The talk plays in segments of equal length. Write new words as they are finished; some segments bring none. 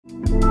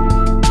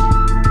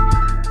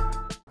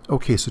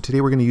Okay, so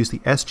today we're going to use the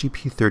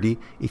SGP-30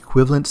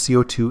 equivalent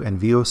CO2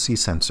 and VOC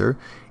sensor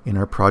in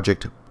our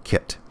project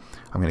kit.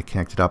 I'm going to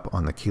connect it up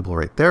on the cable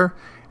right there,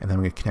 and then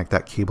I'm going to connect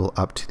that cable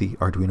up to the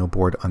Arduino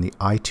board on the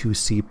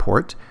I2C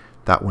port,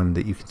 that one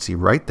that you can see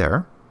right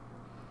there.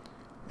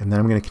 And then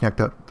I'm going to connect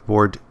up the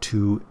board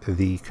to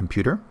the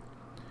computer.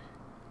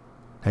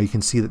 Now you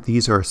can see that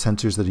these are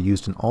sensors that are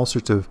used in all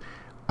sorts of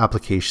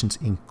applications,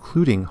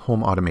 including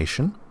home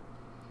automation.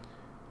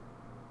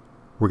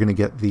 We're going to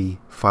get the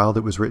file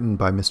that was written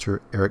by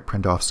Mr. Eric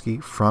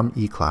Prendovsky from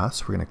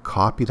eClass. We're going to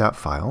copy that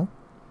file,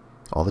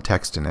 all the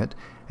text in it,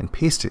 and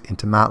paste it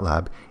into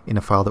Matlab in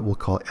a file that we'll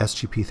call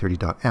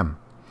sgp30.m.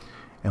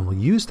 And we'll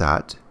use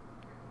that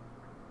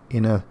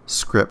in a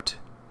script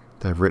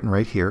that I've written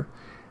right here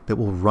that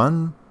will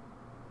run,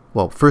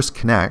 well, first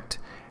connect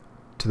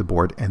to the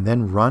board and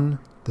then run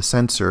the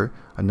sensor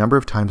a number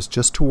of times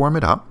just to warm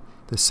it up.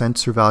 The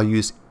sensor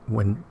values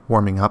when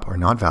warming up are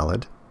not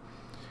valid.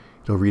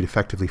 It'll read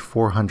effectively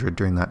 400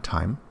 during that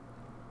time.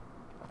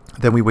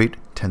 Then we wait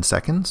 10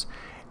 seconds,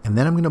 and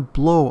then I'm going to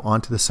blow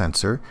onto the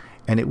sensor,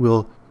 and it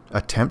will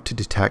attempt to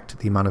detect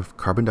the amount of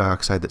carbon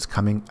dioxide that's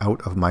coming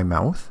out of my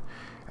mouth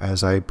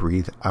as I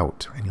breathe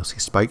out. And you'll see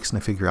spikes in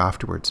a figure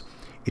afterwards.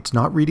 It's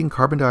not reading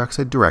carbon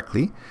dioxide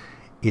directly.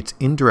 It's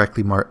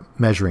indirectly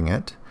measuring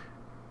it,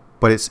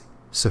 but it's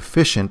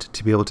sufficient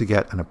to be able to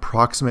get an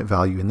approximate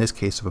value, in this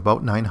case of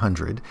about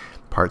 900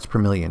 parts per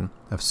million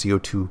of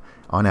CO2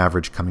 on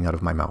average coming out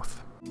of my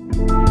mouth.